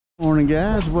Morning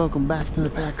guys, welcome back to the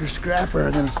Packer Scrapper.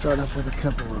 I'm gonna start off with a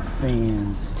couple of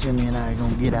fans. Jimmy and I are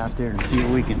gonna get out there and see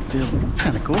what we can film. It's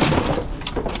kind of cool.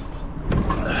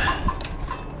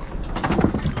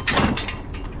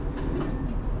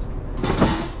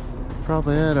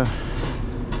 Probably had a...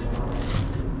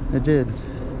 It did.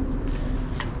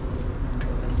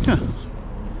 Huh.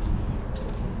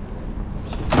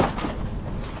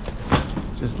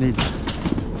 Just need to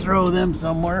throw them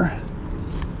somewhere.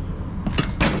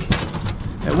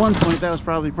 At one point, that was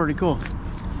probably pretty cool.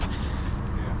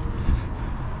 Yeah.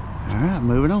 All right,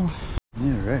 moving on.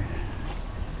 Yeah, right.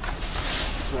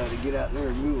 Try to get out there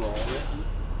and move all of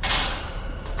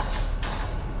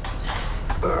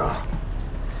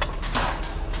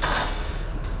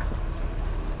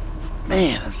it.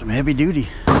 Man, there's some heavy duty.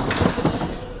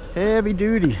 Heavy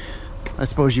duty. I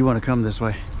suppose you want to come this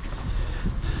way.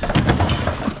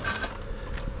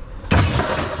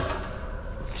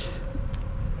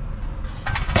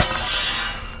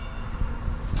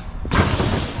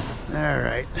 All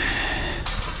right.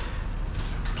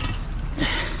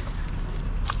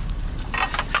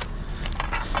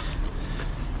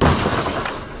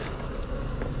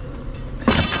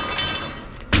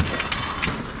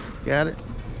 Got it.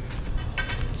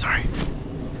 Sorry.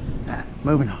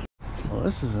 Moving on. Well,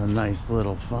 this is a nice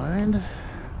little find.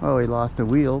 Oh, he lost a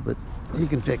wheel, but he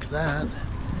can fix that.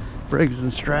 Briggs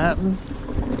and Stratton.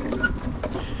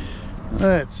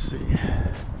 Let's see.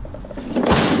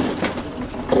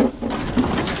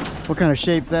 What kind of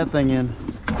shape's that thing in?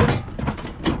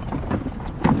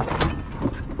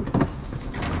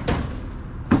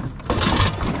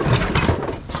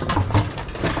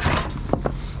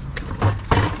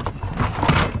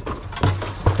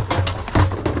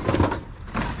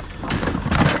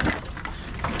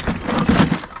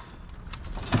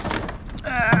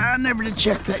 I never did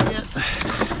check that yet.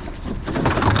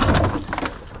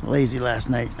 Lazy last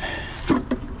night.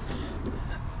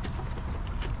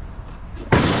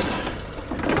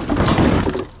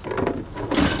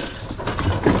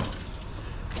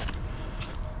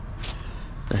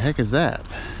 The heck is that?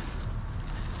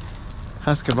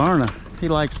 Husqvarna. He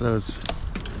likes those.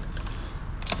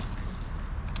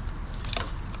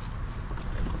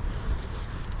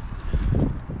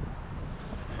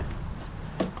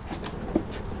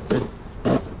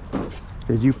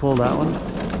 Did you pull that one?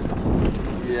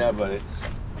 Yeah, but it's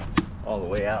all the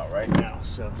way out right now,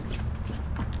 so.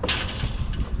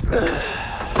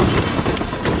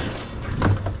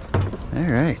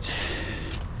 All right.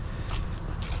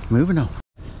 Moving on.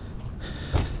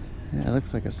 Yeah, it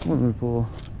looks like a swimming pool.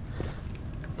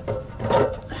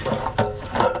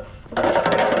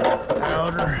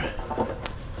 Powder.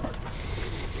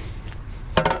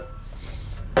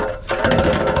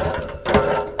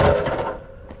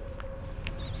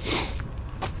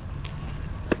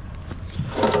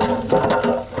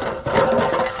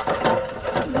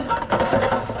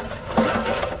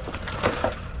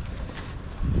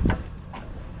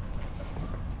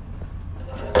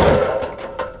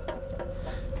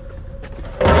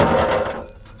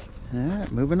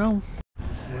 Alright, moving on.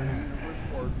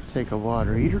 Take a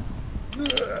water heater.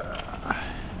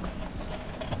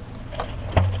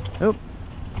 Oh.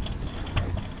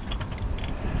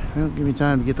 Don't give me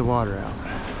time to get the water out.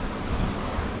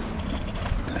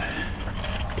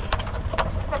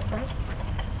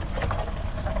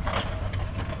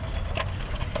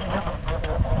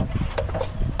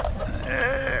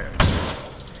 There.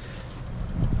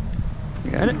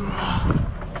 You got it?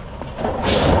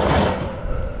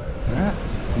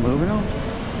 Moving on.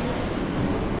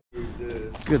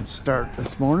 Good start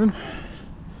this morning.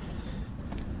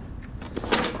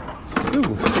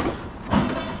 Ooh.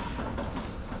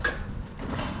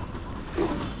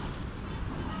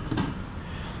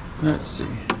 Let's see.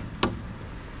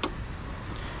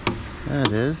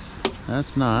 That is.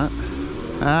 That's not.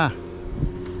 Ah. I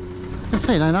was gonna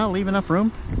say, did I not leave enough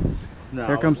room? No.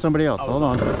 Here comes somebody else. Hold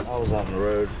on. I was on the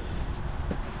road.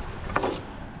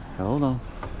 Hold on.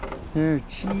 There,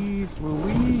 jeez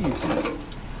Louise.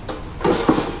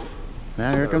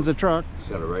 Now here comes a truck. It's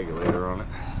got a regulator on it.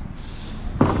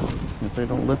 I say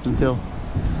don't lift until.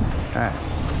 Alright.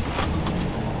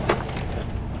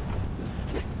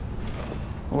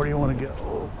 Where do you want to go?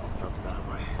 Up that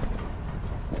way.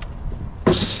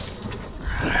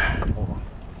 Hold on.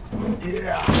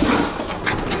 Yeah.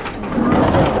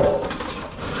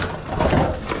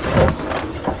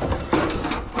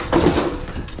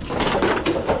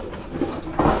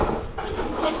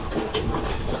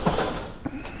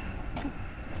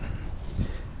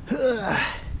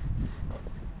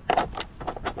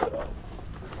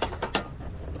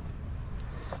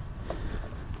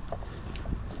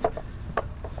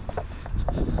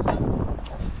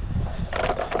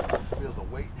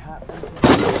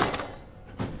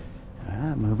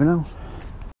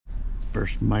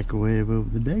 First microwave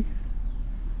of the day.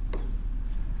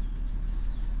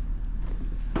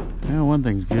 Well, one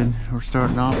thing's good. We're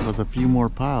starting off with a few more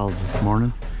piles this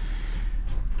morning.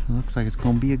 It looks like it's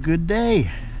going to be a good day.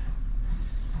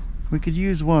 We could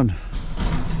use one.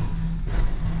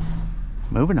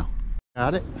 Moving on.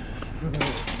 Got it.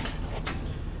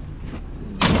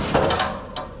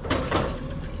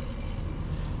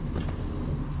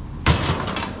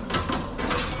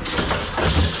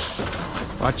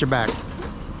 Watch your back.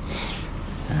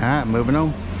 Alright, moving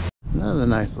on. Another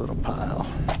nice little pile.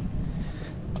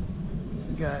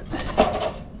 We got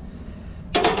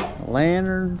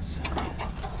lanterns.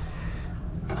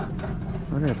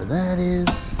 Whatever that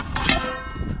is.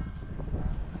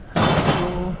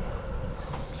 Cool.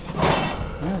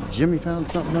 Yeah, Jimmy found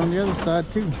something on the other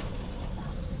side too.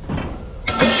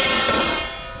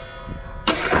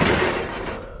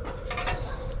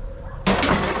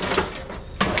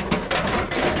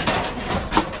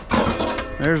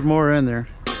 There's more in there.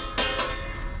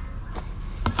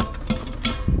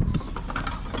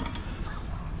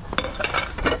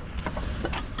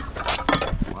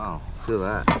 Wow, feel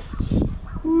that.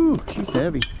 Ooh, she's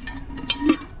heavy.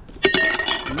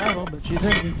 Metal, but she's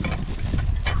heavy.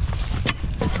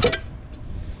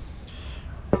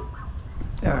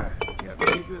 Alright, gotta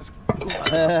take this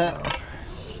glass off.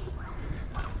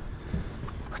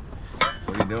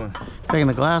 What are you doing? Taking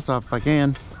the glass off if I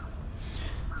can.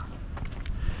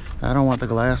 I don't want the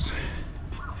glass.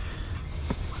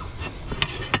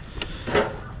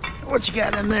 What you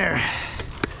got in there?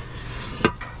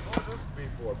 What would this be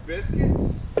for?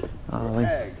 Biscuits? Or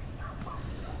egg?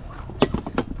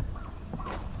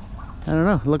 I don't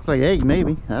know. It looks like egg,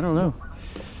 maybe. I don't know.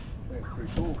 That's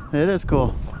pretty cool. It is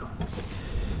cool.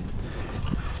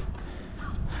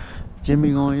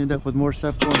 Jimmy gonna end up with more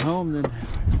stuff going home than.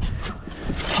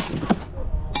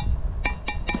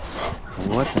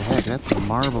 What the heck? That's a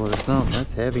marble or something.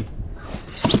 That's heavy.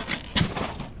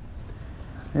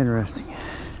 Interesting.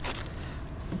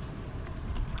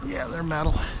 Yeah, they're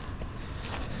metal.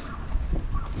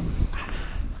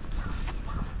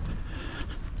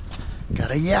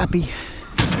 Got a yappy.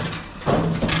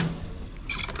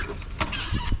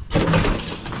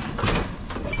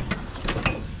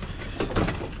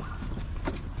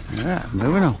 Alright,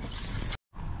 moving on.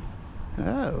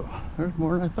 Oh, there's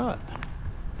more than I thought.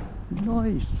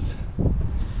 Nice.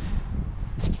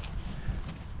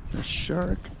 A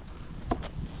shark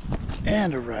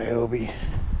and a ryobi.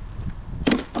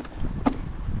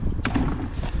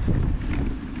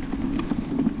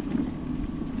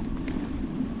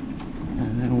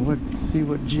 And then let's see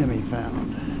what Jimmy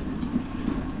found.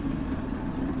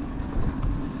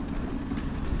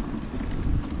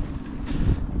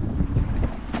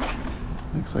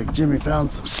 Looks like Jimmy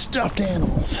found some stuffed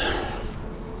animals.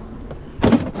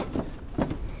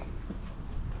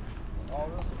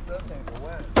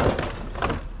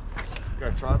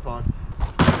 Got a tripod.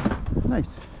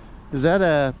 Nice. Is that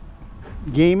a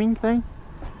gaming thing?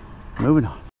 Moving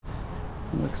on.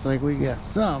 Looks like we got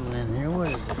something in here. What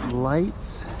is it?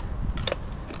 Lights.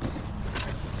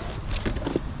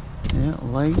 Yeah,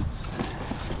 lights.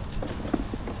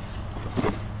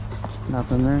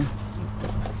 Nothing there.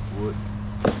 Wood.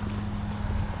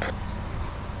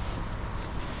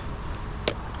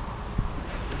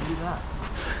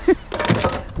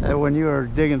 When you are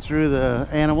digging through the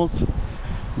animals.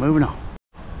 Moving on.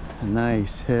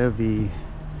 Nice heavy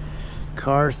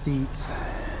car seats.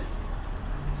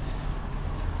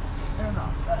 They're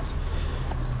not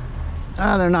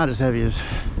that. They're not as heavy as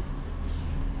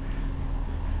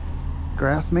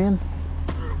Grassman.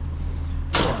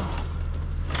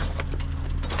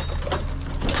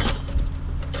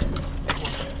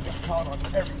 Caught on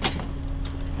everything.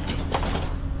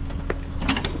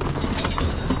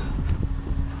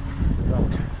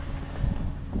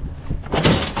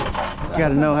 Got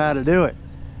to know how to do it.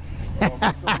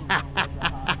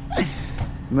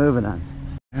 Moving on.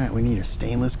 All right, we need a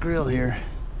stainless grill here.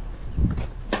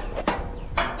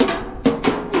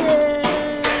 Yes!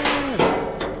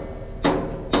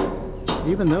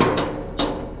 Even though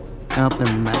out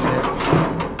there magnet.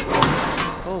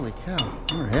 Holy cow,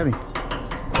 they're heavy.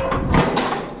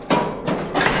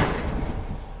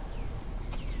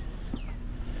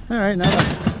 All right,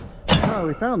 now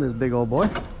we found this big old boy.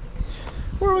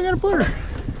 Where are we gonna put her?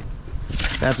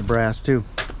 That's brass too.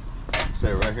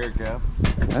 Say right here, Cap.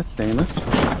 That's stainless.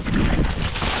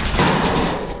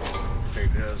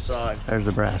 Take the other side. There's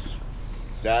the brass.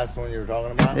 That's the one you were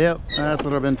talking about? Yep, that's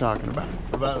what I've been talking about.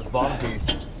 What about this bottom piece?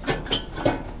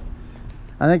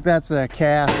 I think that's a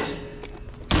cast.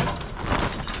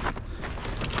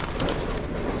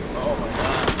 Oh my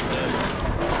God.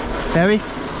 Heavy?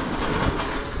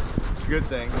 It's a good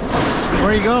thing.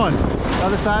 Where are you going?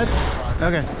 Other side?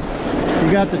 Okay.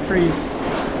 You got the trees.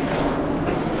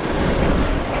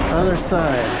 Other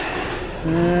side.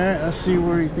 Alright, let's see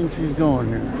where he thinks he's going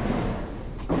here.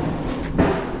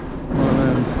 Well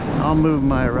then, I'll move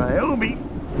my Ryobi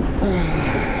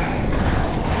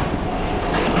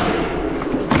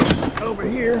over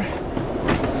here.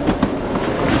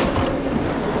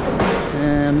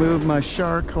 And move my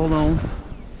shark. Hold on.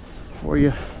 Before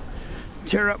you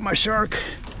tear up my shark.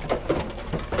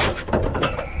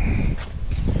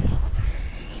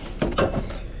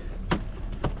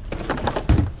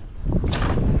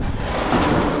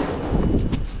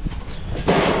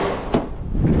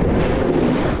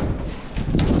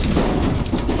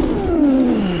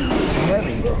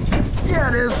 Heavy. Yeah,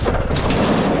 it is.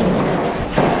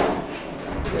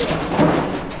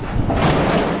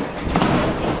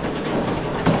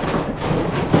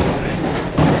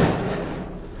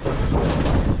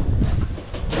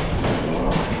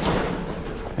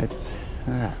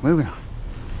 Alright, moving on.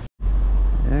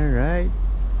 Alright,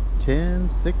 10,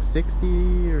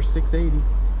 660 or 680.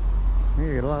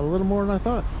 Here, a little more than I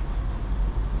thought.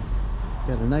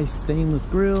 Got a nice stainless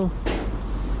grill.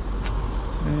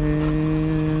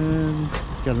 And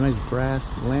got a nice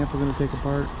brass lamp we're going to take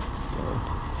apart.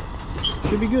 So,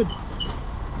 should be good.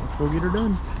 Let's go get her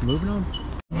done. Moving on.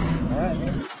 Alright,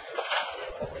 man.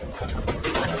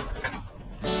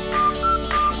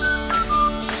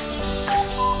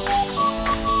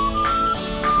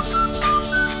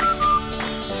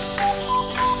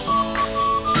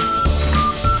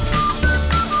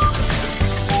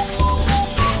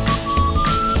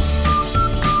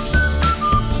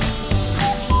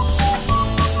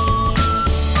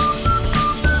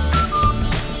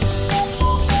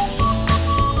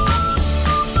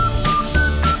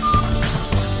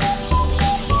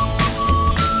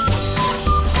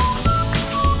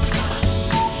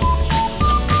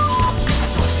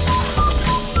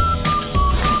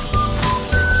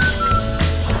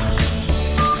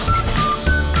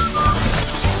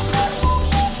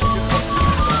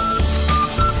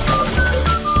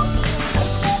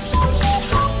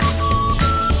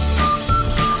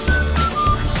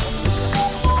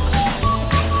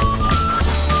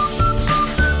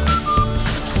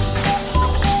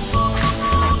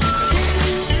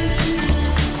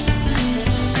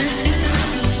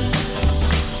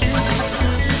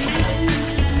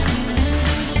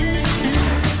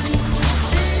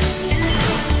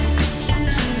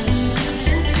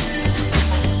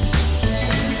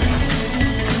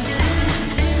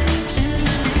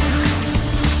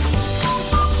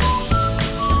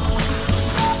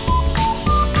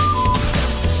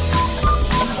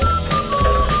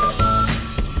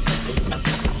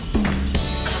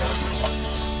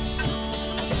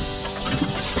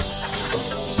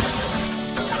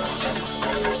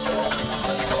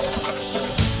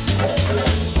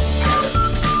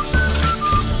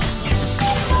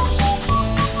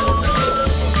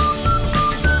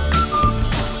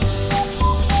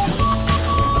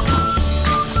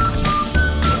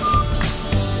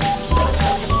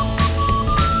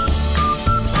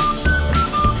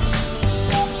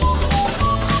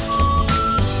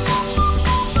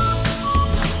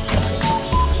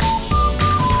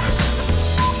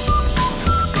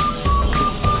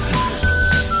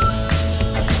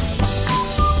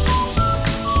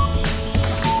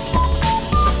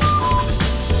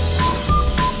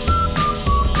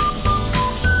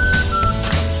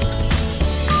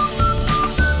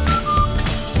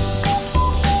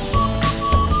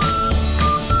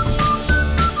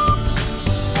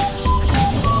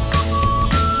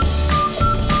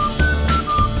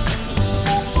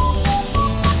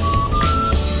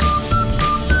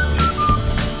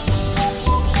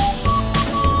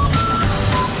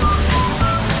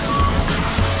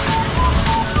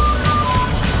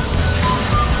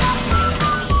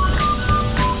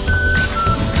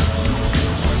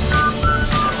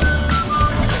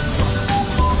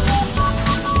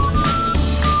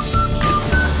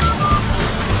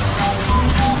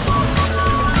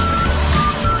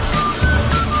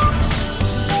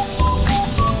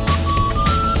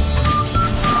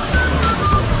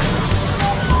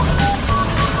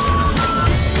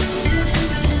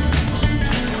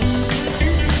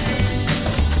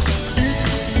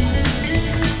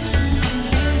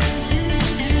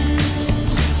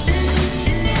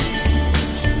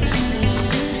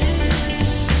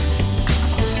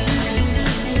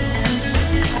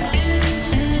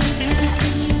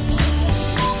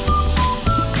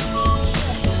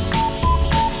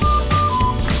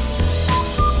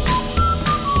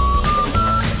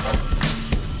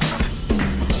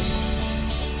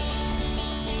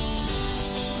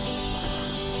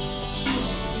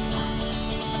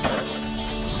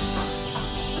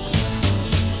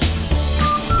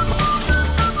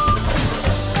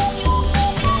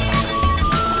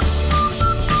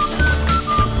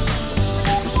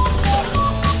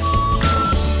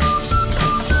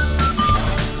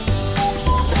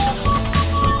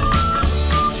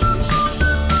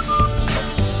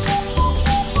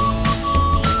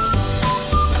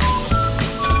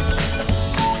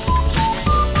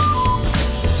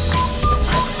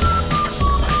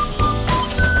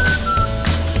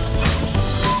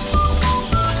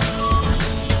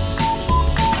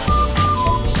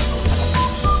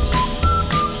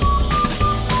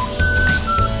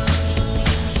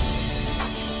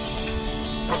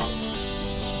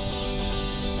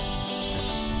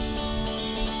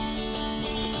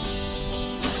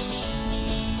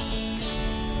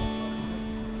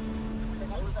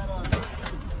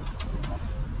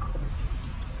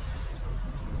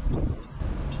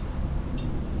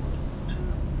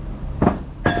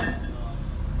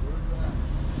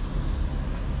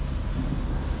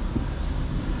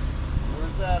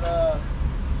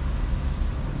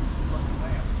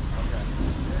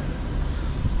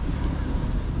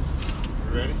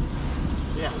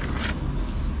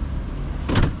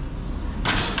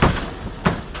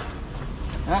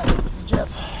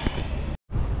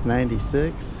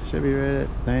 96. Should be right at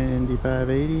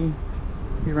 95.80.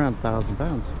 Be around 1,000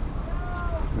 pounds.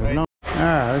 Moving on. All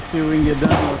right, let's see what we can get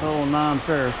done with old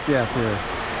non-ferrous Jeff here.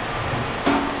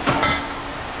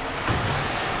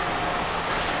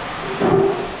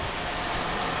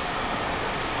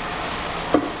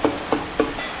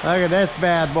 Look at this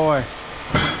bad boy.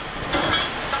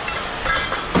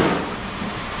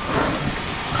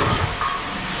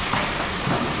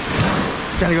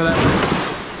 Gotta go that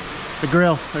way. The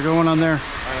grill, they're going on there. I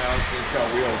know, it's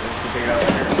got wheels. It's the big out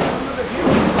here.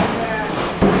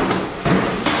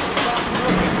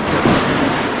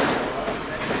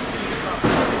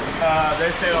 They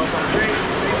say on some things,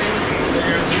 they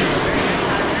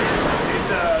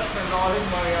spend all his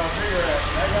money on cigarettes.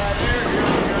 That guy there, he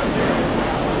only got cigarettes.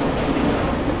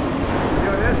 You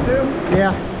doing this too?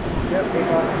 Yeah. Yep, keep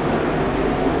on.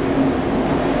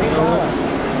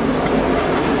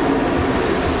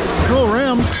 Cool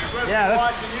rim. Yeah, that's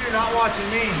watching you, not watching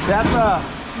me. That's a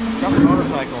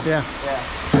motorcycle. Yeah. Yeah.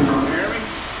 You hear me?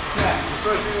 Yeah. You're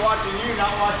supposed to be watching you,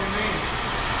 not watching me.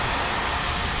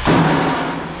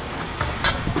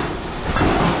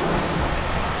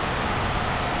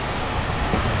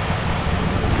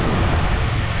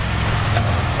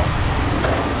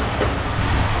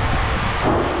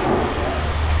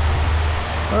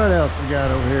 What else we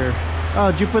got over here? Oh,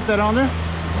 did you put that on there?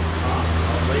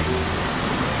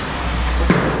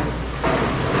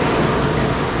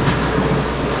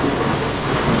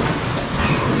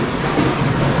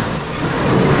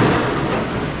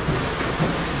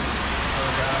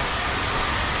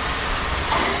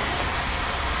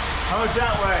 How much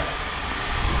that way?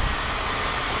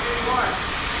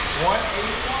 181.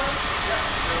 181?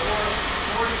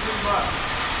 Yeah,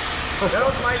 $43.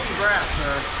 Those might be brass,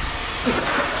 sir.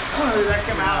 That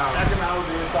come out. That come out of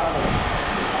the inside of it.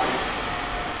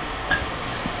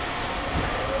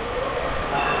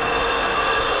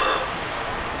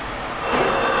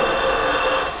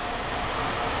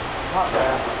 Not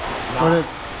bad. What is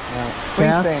Clean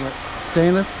cast? stainless.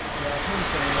 Stainless? Yeah, clean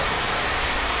stainless.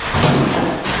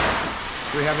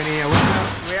 Do we have any aluminum?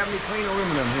 Do we have any clean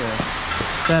aluminum here?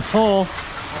 That pole.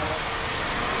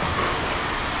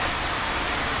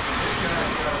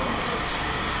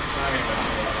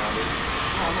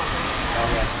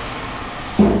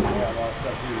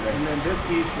 And then this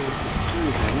piece is the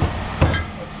screw thing.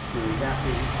 That's the screw. That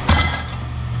piece.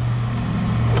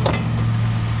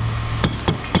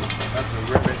 That's a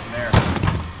rivet in there.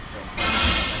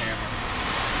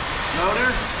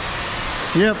 Motor?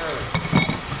 Yep.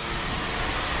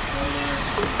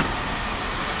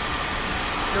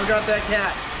 Still got that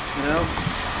cat? No.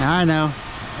 I know.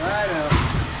 I know.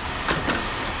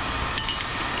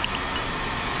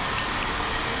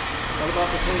 What about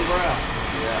the clean brass?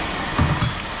 Yeah.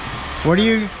 What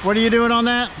are you doing on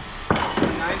that?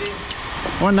 190.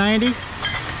 190? This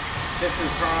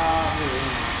is probably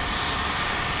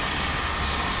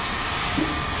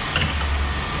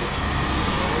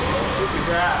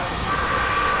grass.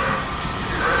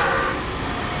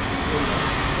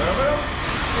 Aluminum?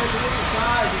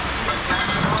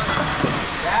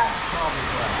 That's probably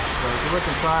brass. So if you look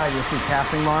inside, you'll see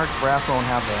casting marks. Brass won't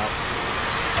have that.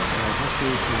 This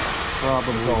piece is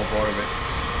probably all part of it.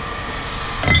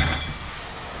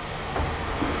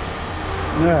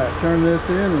 All right, turn this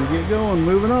in and get going,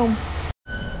 moving on.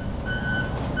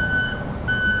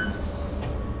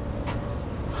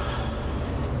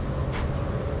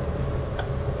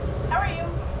 How are you?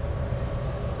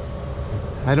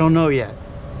 I don't know yet.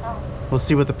 Oh, We'll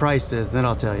see what the price is, then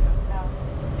I'll tell you. no.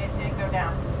 It did go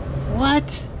down.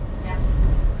 What? Yeah.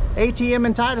 ATM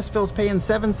in Titusville's paying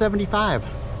 $7.75.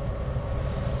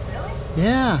 Really?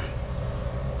 Yeah.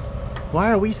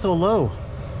 Why are we so low?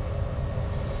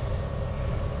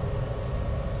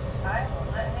 I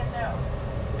will let him know.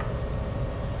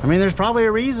 I mean, there's probably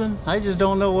a reason. I just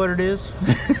don't know what it is. I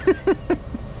don't know.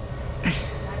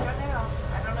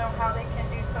 I don't know how they can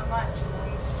do so much and we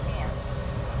can't.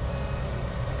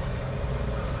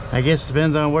 I guess it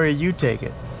depends on where you take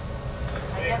it.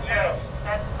 I guess that's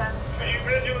Are you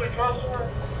busy with a customer?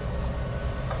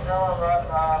 No,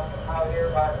 I'm out here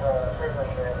by the Christmas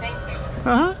tree. thank you.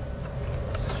 Uh-huh.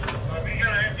 Have you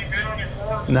got an empty bin on your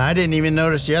floor? No, I didn't even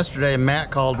notice yesterday.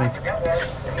 Matt called me. Okay. Is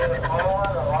it a small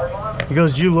one, a large one? He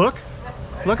goes, "Did you look?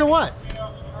 Look at what?"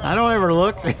 I don't ever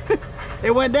look.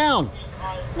 It went down.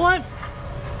 What?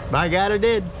 By God, it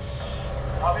did.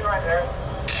 I'll be right there.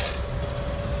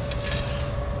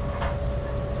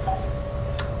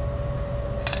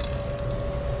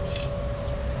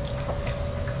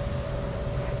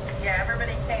 Yeah,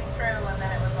 everybody came through and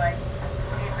then it was like,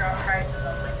 we need drop prices.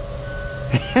 I was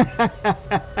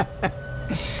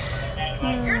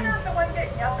like, you're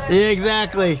Yeah,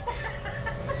 exactly.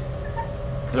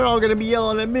 They're all gonna be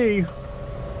yelling at me.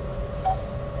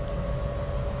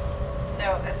 So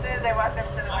as soon as I walked up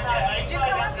to the window, did you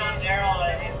come up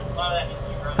yesterday?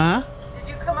 Huh? Did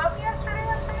you come up yesterday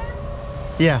afternoon?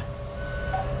 Yeah.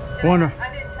 Did Wonder.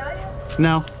 I didn't tell you?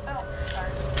 No. Oh,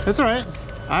 sorry. That's all right.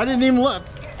 I didn't even look.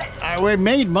 We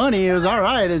made money. It was all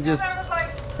right. It's just I was like,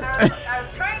 I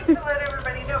was trying to let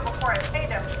everybody know before I paid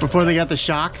them. before they got the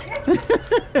shock.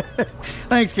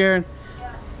 Thanks, Karen.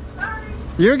 Yeah. Sorry.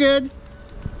 You're good.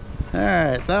 All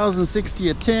right, 1,060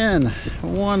 a 10.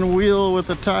 One wheel with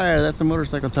a tire. That's a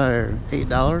motorcycle tire.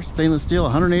 $8. Stainless steel,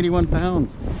 181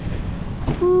 pounds.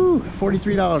 Woo,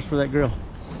 $43 for that grill.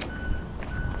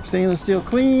 Stainless steel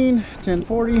clean,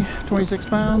 1040, 26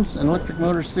 pounds. And electric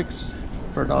motor 6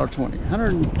 for $1.20.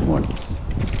 120.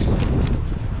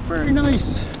 Very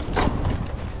nice.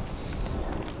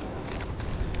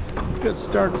 Good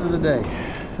start to the day.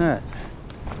 All right,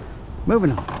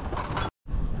 moving on.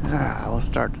 We'll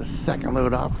start the second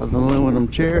load off with an aluminum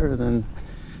chair, and then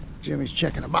Jimmy's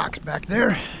checking a box back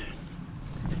there.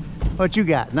 What you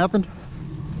got? Nothing?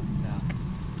 No.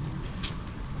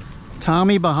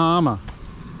 Tommy Bahama.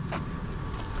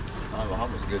 Oh,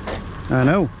 Bahama's a good name. I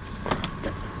know.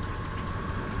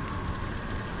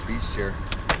 Beach chair.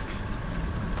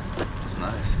 It's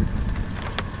nice.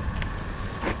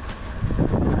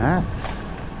 Alright.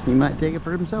 He might take it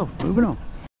for himself. Moving on.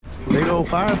 Big old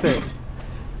fire pit.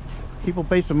 People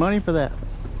pay some money for that.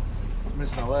 It's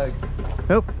missing a leg.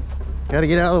 Nope. Gotta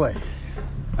get out of the way.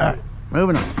 Alright,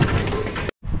 moving on.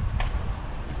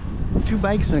 2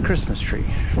 bikes and a Christmas tree.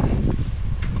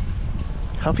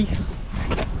 Huffy.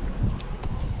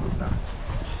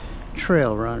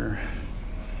 Trail runner.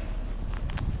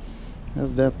 That's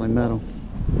definitely metal.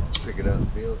 Pick it up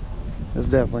and feel it. That's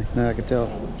definitely, now I can tell.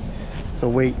 It's a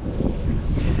weight.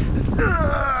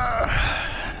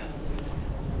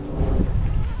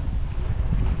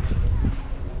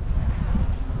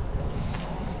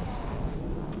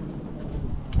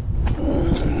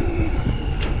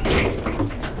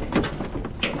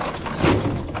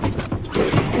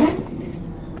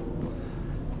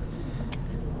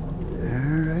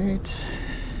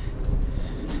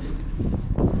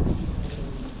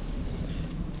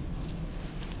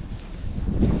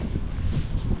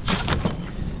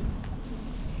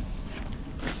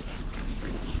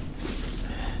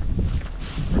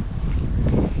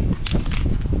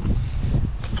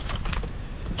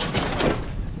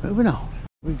 Moving on.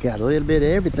 We got a little bit of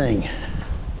everything.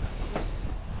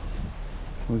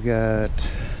 We got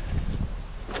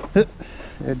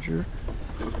edger,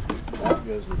 That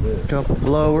goes with this. couple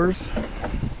blowers.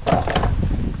 Goes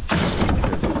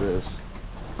with this.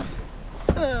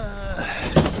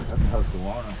 That's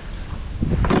Husqvarna.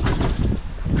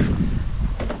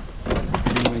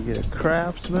 And we get a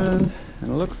Craftsman,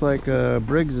 and it looks like a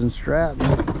Briggs and Stratton.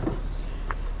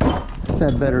 It's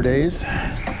had better days.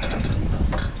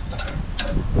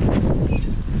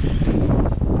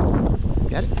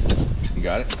 Got it? You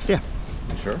got it? Yeah.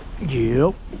 You sure?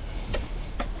 Yep.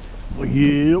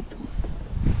 Yep.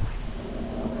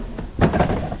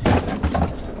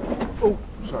 Oh,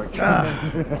 sorry.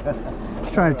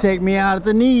 Trying to take me out at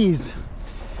the knees.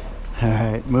 All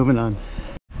right, moving on.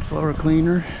 Floor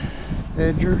cleaner,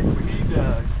 edger. We need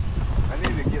I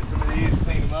need to get some of these,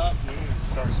 clean them up, and we need to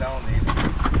start selling these.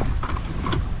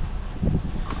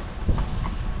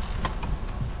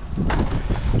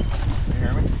 You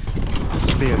hear me? This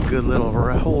would be a good little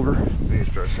holder. We need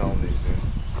to start selling these,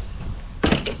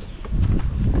 dude.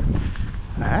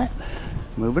 All right,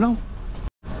 moving on.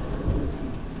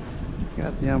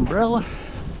 Got the umbrella.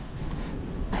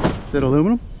 Is it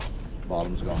aluminum?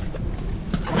 Bottom's gone.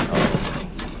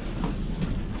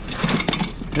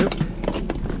 Yep.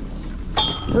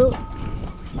 Yep.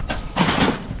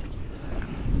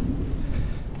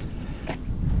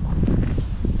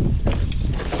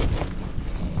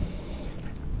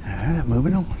 Alright,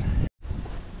 moving on.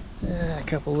 A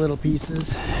couple little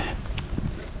pieces.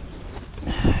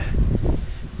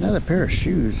 Another pair of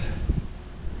shoes.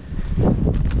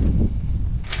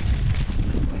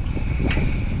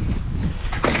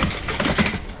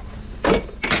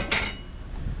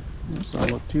 This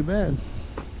don't look too bad.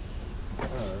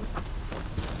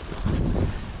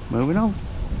 Moving on.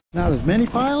 Not as many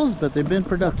piles, but they've been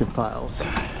productive piles.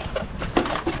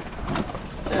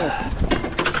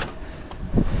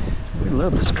 We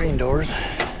love the screen doors.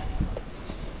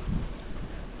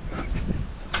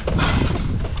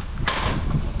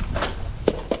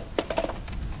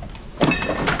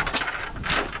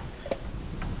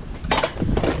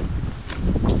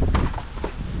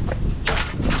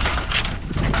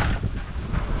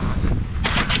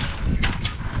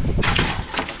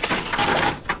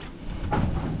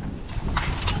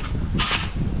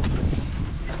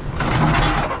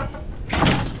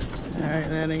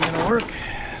 that ain't gonna work.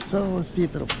 So let's see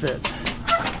if it'll fit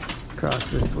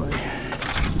across this way.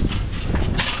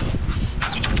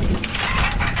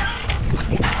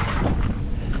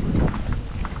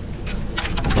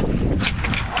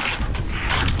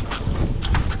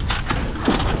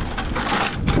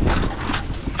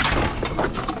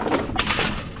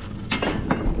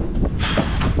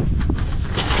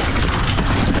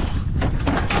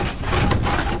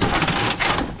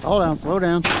 Hold on, slow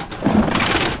down.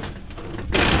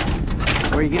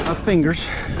 Where you get my fingers.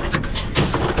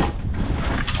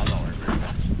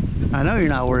 I know you're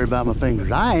not worried about my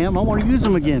fingers. I am. I want to use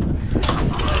them again.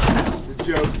 It's a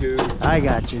joke, dude. I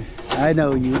got you. I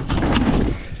know you.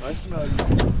 I smell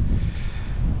you.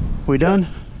 We done?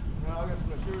 No, I got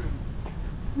some extrusion.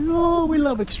 Oh, we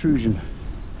love extrusion.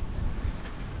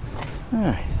 All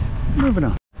right, moving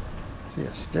on. See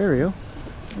a stereo.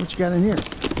 What you got in here?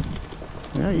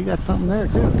 Yeah, you got something there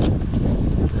too.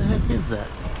 What the heck is that?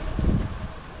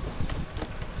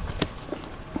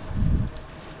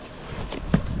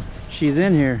 She's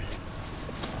in here.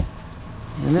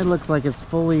 And it looks like it's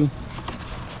fully,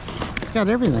 it's got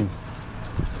everything.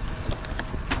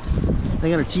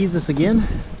 They gotta tease this again.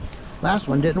 Last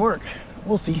one didn't work.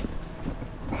 We'll see.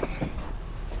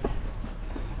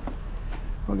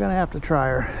 We're gonna have to try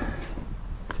her.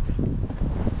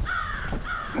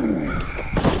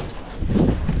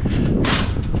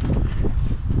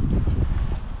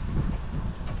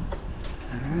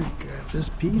 Alright, grab this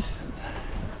piece.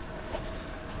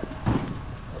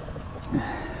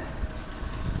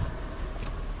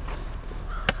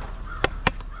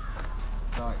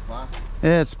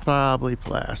 It's probably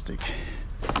plastic.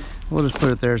 We'll just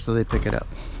put it there so they pick it up.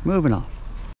 Moving on.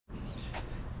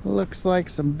 Looks like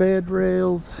some bed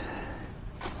rails.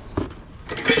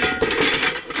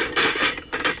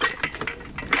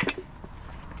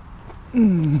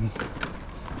 And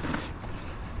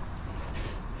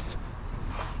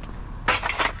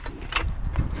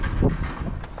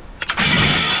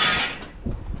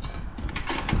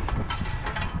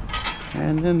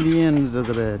then the ends of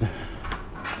the bed.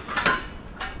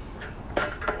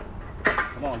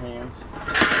 Come on, hands.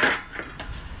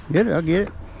 Get it, I'll get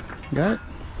it. Got it?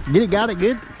 Get it, got it,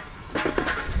 good?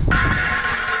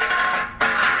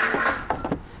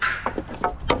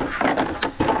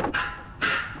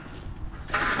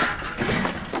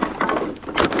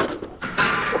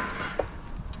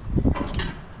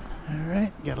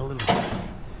 Alright, got a little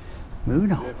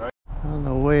moving on. On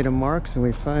the way to Mark's and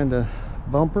we find a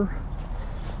bumper.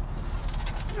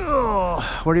 Oh,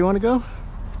 where do you want to go?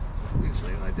 We just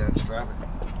leave it like that and strap it.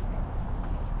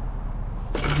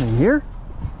 In here?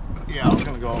 Yeah, I was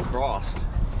gonna go across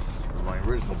with my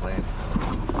original plan.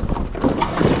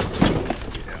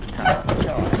 Yeah, kind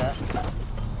of like that.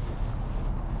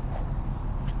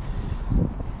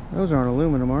 Those aren't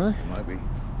aluminum, are Might be.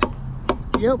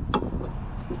 they? Yep.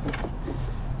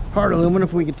 Hard aluminum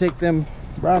if we could take them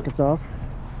brackets off.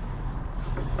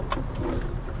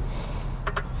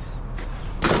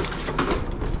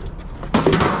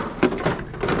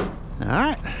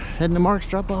 Alright, heading to Mark's,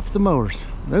 drop off the mowers.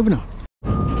 Moving on.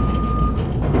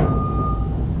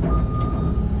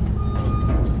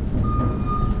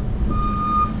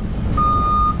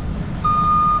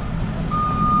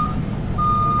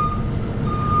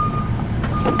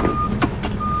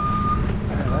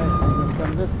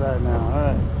 This side now, all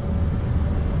right.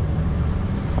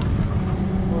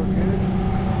 We're good.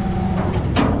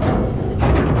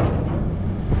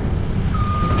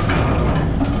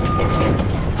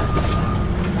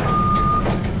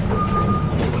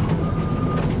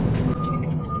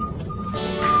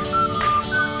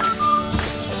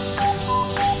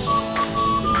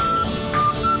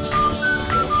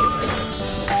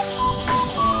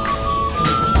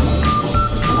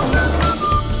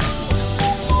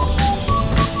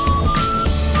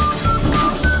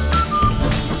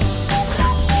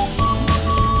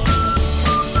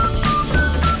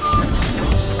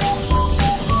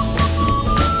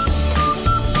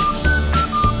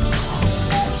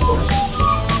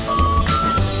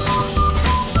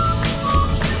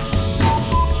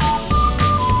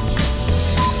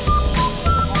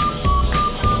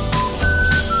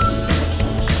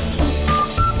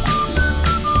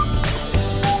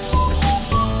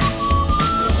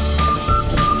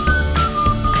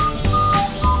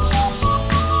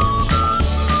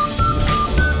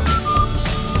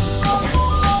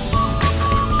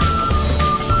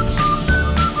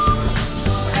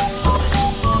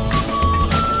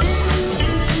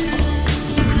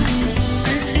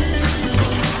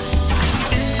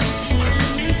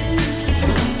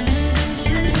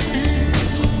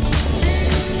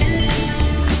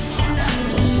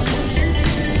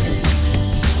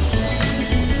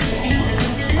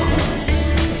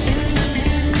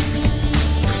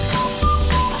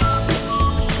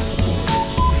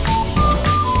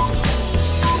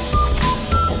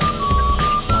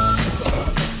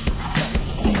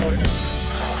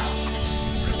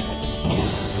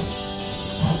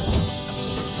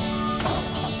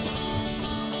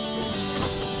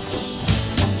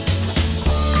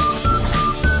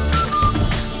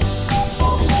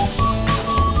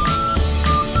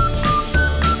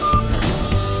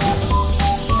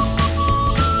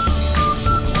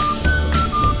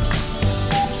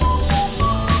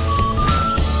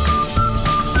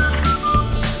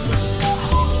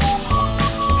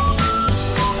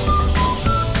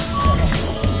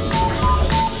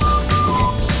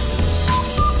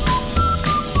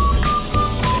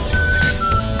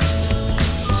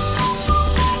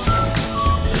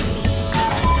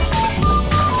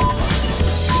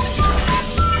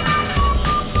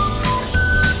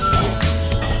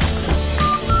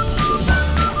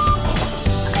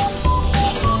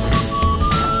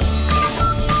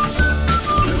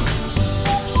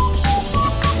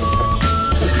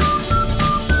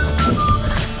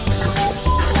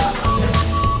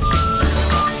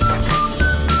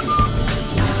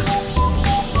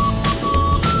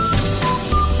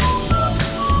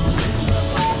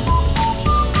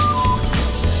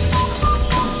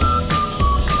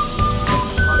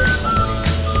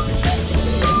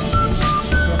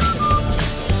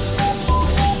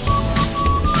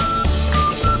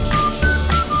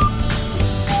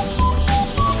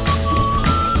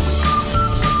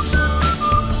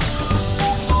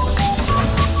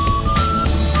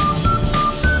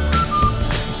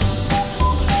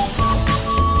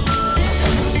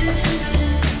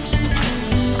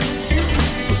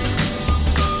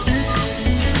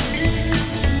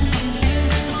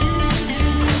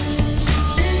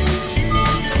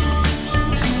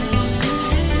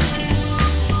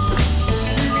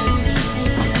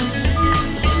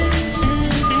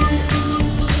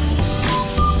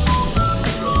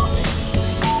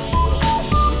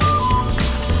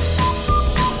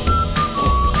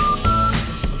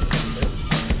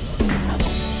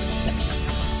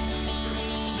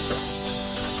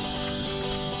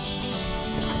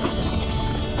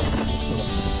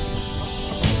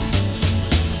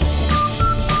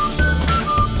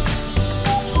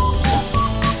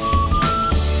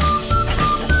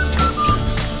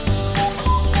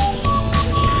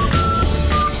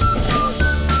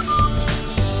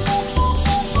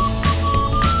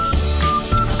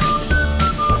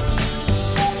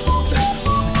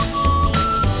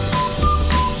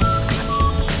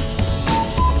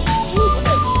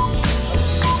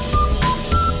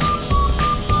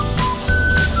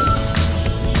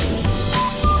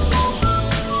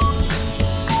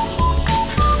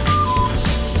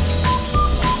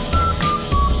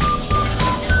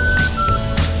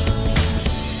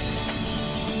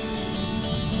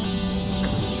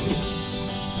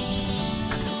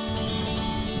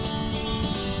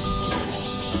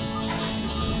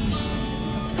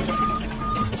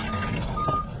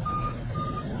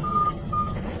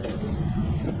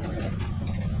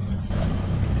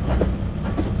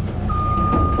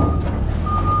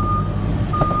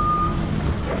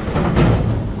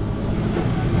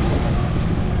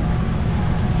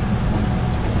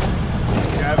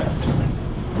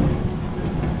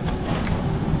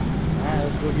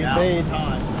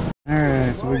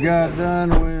 So we got done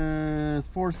with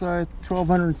Forsyth,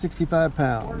 1,265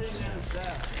 pounds.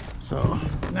 So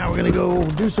now we're gonna go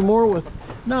do some more with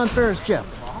non-ferrous Jeff.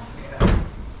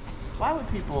 Why would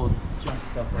people junk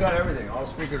stuff? It's got everything. All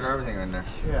speakers, everything in there.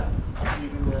 Yeah. You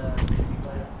can,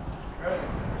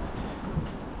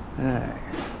 Alright.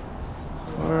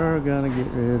 We're gonna get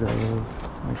rid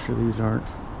of, make sure these aren't.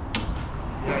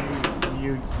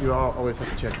 yeah, you always have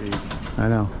to check these. I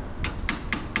know.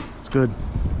 It's good.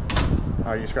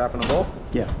 Are you scrapping them both?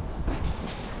 Yeah.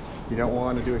 You don't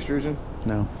want to do extrusion?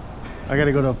 No. I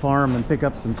gotta go to a farm and pick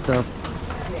up some stuff.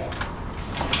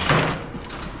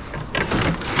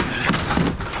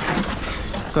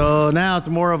 So now it's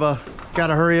more of a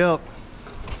gotta hurry up.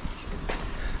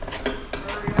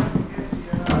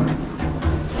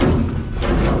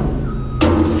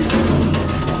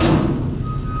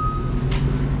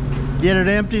 Get it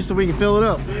empty so we can fill it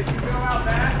up. Did you fill out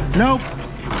that? Nope.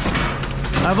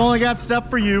 I've only got stuff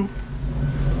for you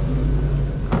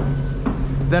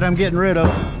that I'm getting rid of.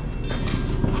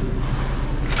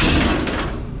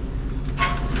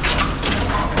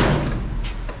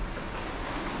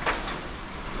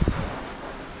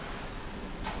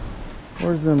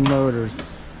 Where's the motors?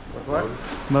 What?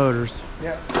 Motors.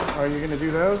 Yeah. Are you going to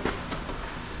do those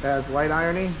as light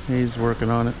ironing? He's working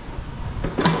on it.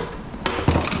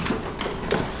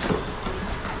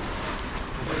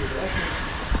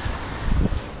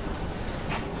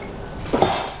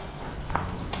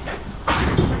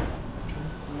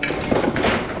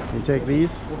 You take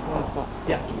these?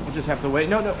 Yeah. You just have to wait.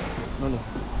 No.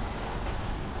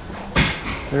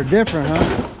 They're different,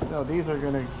 huh? No, these are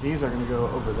gonna go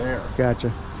over there.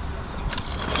 Gotcha.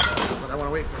 But I want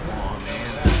to wait for them. Oh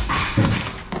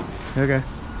man. Okay.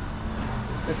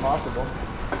 If possible.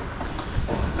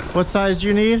 What size do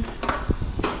you need?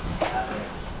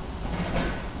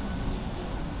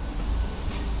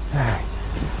 Alright.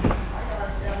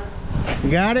 You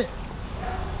got it?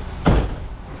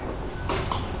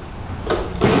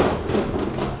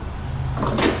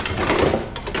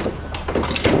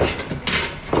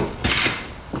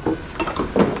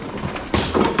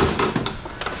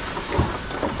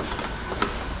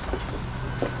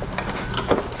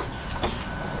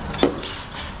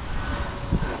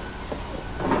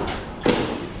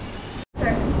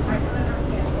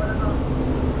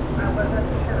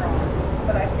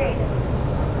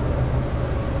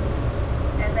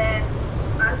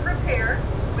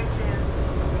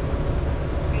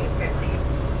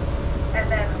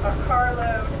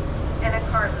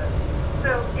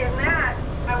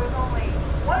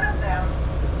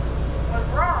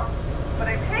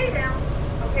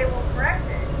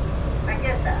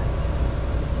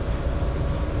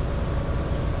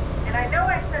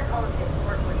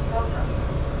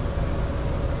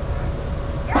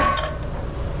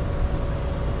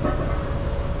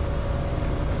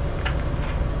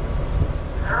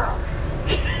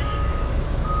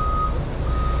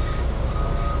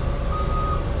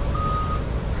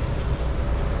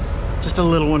 Just a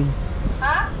little one.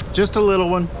 Huh? Just a little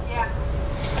one. Yeah.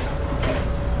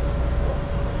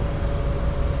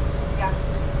 Yeah.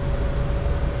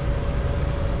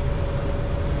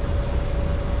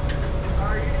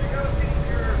 Are you gonna go see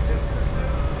your sister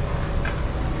soon?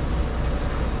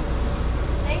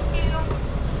 Thank you.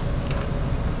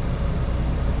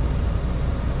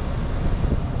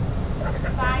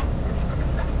 Bye.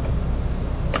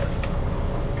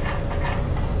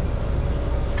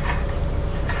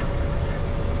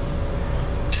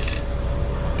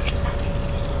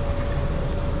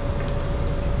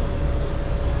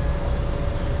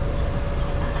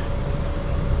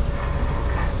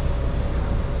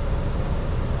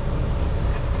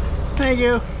 Thank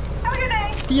you. Have a good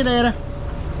day. See you later.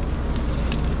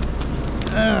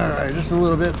 Alright, just a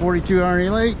little bit. 42 irony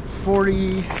light,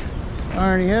 40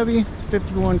 irony heavy,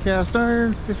 51 cast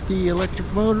iron, 50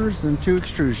 electric motors, and 2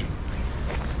 extrusion.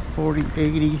 40,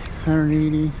 80,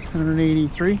 180,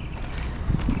 183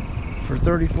 for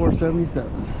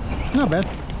 $34.77. Not bad.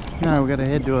 Now we gotta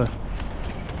head to a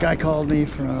guy called me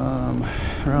from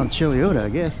around Chiliota, I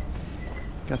guess.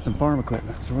 Got some farm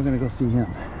equipment, so we're gonna go see him.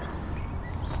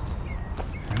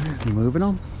 Moving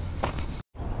on.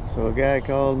 So a guy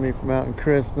called me from out in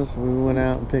Christmas. We went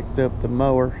out and picked up the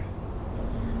mower.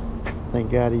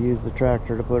 Thank God he used the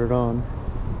tractor to put it on.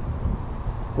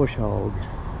 Bush hog.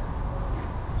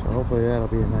 So hopefully that'll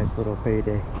be a nice little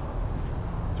payday.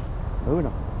 Moving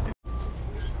on.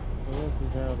 So this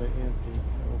is how they empty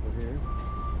over here.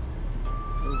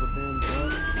 There's a bin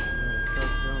truck. And the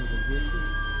truck comes and gets it.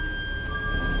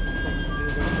 Takes it to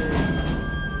the bin.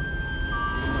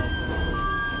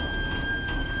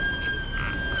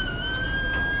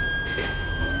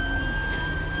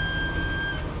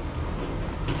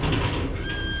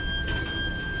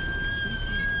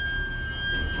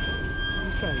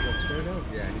 trying to go straight up.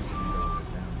 Yeah, he should be going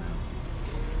down now.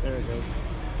 There it goes.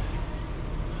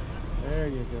 There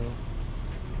you go.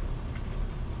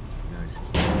 Now he should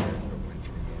start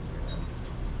winching again right now.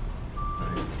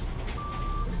 Right.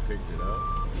 When he picks it up,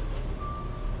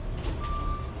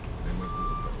 then when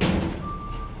people start winching,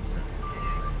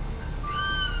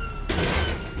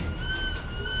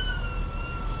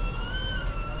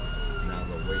 now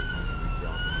the weight needs to be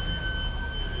dropping in.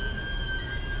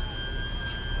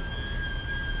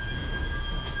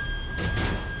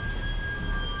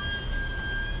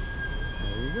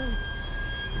 There you go.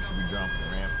 We should be dropping the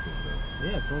ramp because the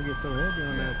Yeah, it's gonna get so heavy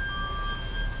on that.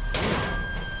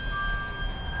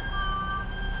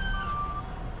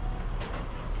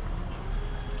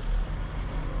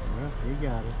 Well, you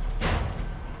got it.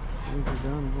 Things are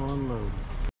done, go unload.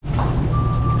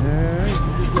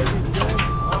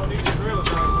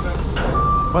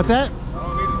 What's that? I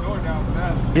don't need the door down for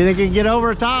that. You think you can get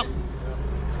over the top?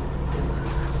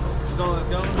 Is all that's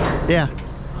going? Yeah.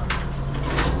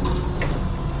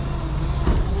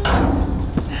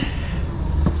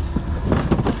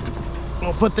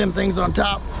 We'll put them things on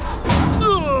top.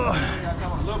 Ugh. I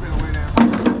come a little bit of way down.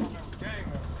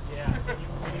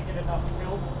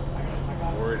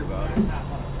 I'm worried about it.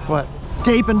 What?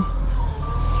 Taping.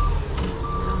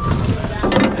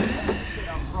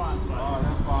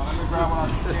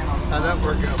 How'd that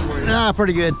work out for you? Ah,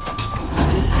 pretty good.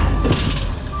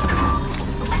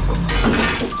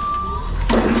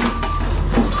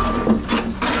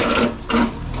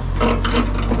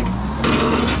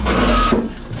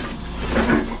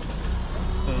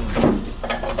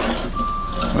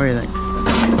 What do you think?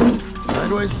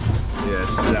 Sideways? Yes,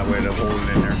 that way to hold it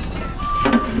in there.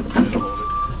 It'll hold it.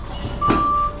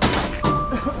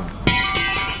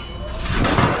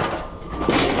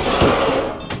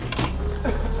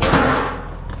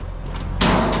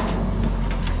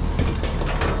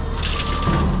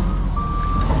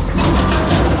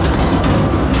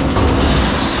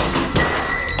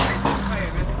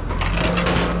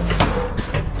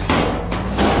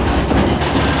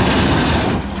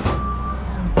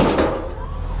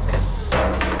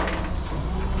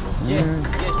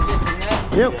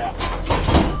 Yep.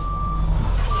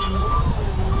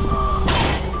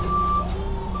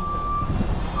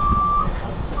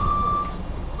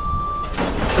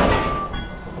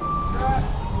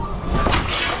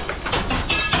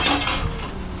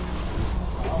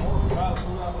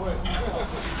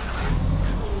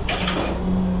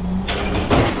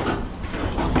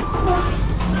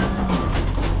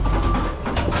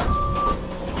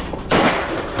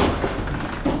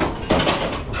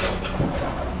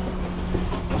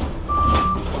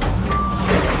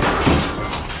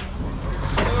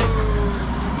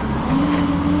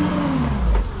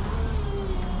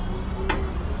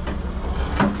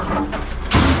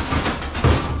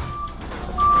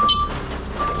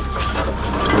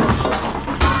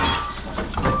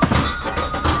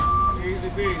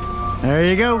 There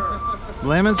you go.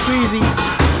 Lemon squeezy.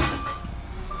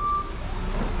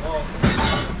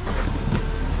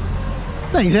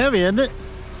 Thing's heavy, isn't it?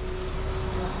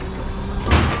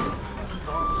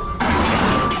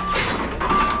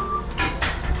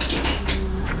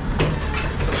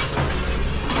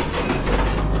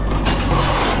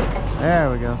 There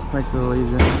we go. Makes it a little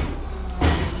easier.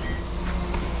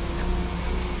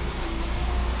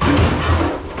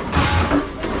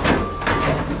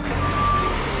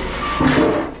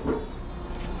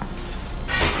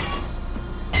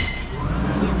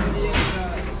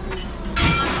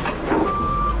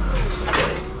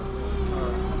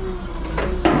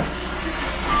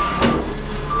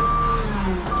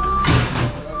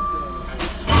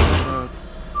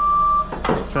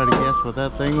 Try to guess what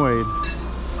that thing weighed.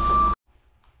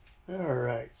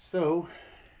 Alright, so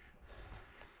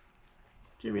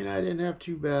Jimmy and I didn't have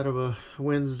too bad of a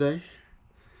Wednesday.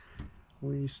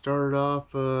 We started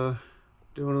off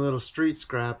doing a little street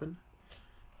scrapping.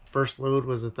 First load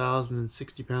was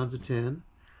 1,060 pounds of tin.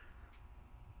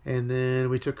 And then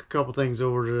we took a couple things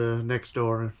over to next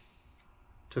door.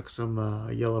 Took some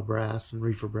yellow brass and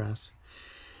reefer brass.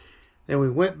 Then we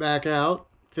went back out,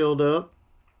 filled up.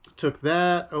 Took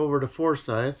that over to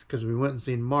Forsyth because we went and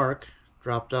seen Mark.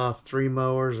 Dropped off 3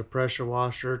 mowers, a pressure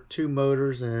washer, 2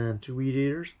 motors, and 2 weed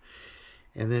eaters.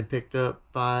 And then picked up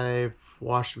 5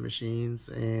 washing machines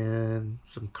and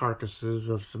some carcasses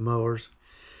of some mowers.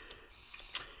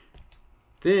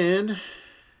 Then,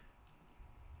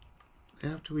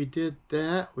 after we did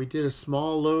that, we did a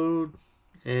small load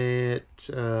at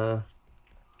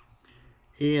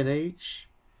E&H.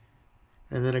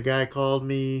 And then a guy called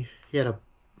me. He had a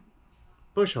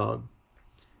bush hog,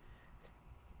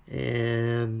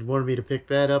 and wanted me to pick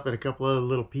that up and a couple other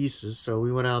little pieces. So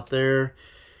we went out there.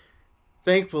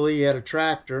 Thankfully, he had a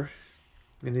tractor,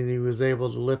 and then he was able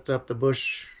to lift up the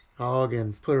bush hog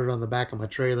and put it on the back of my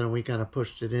trailer, and we kind of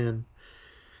pushed it in.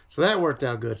 So that worked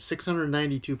out good.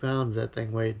 692 pounds that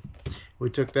thing weighed. We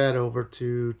took that over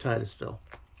to Titusville.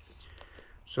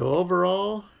 So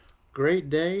overall, great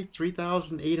day,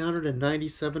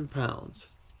 3,897 pounds.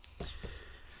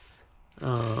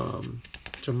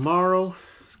 Tomorrow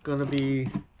is going to be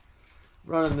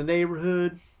running the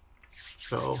neighborhood.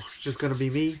 So it's just going to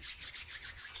be me.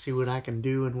 See what I can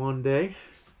do in one day.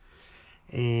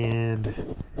 And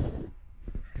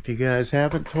if you guys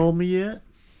haven't told me yet,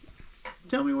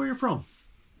 tell me where you're from.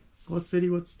 What city,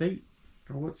 what state,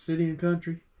 or what city and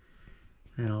country.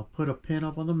 And I'll put a pin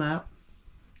up on the map.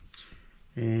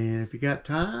 And if you got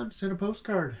time, send a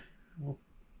postcard. We'll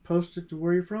post it to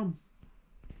where you're from.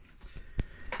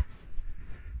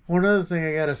 One other thing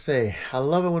I gotta say, I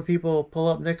love it when people pull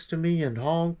up next to me and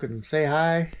honk and say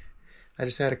hi. I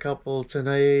just had a couple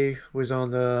today, was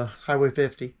on the Highway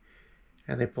 50,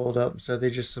 and they pulled up and said they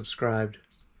just subscribed.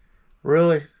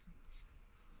 Really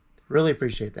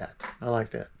appreciate that. I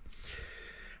like that.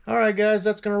 All right, guys,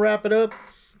 that's gonna wrap it up.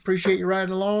 Appreciate you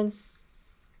riding along.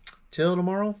 Till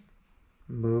tomorrow,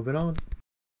 moving on.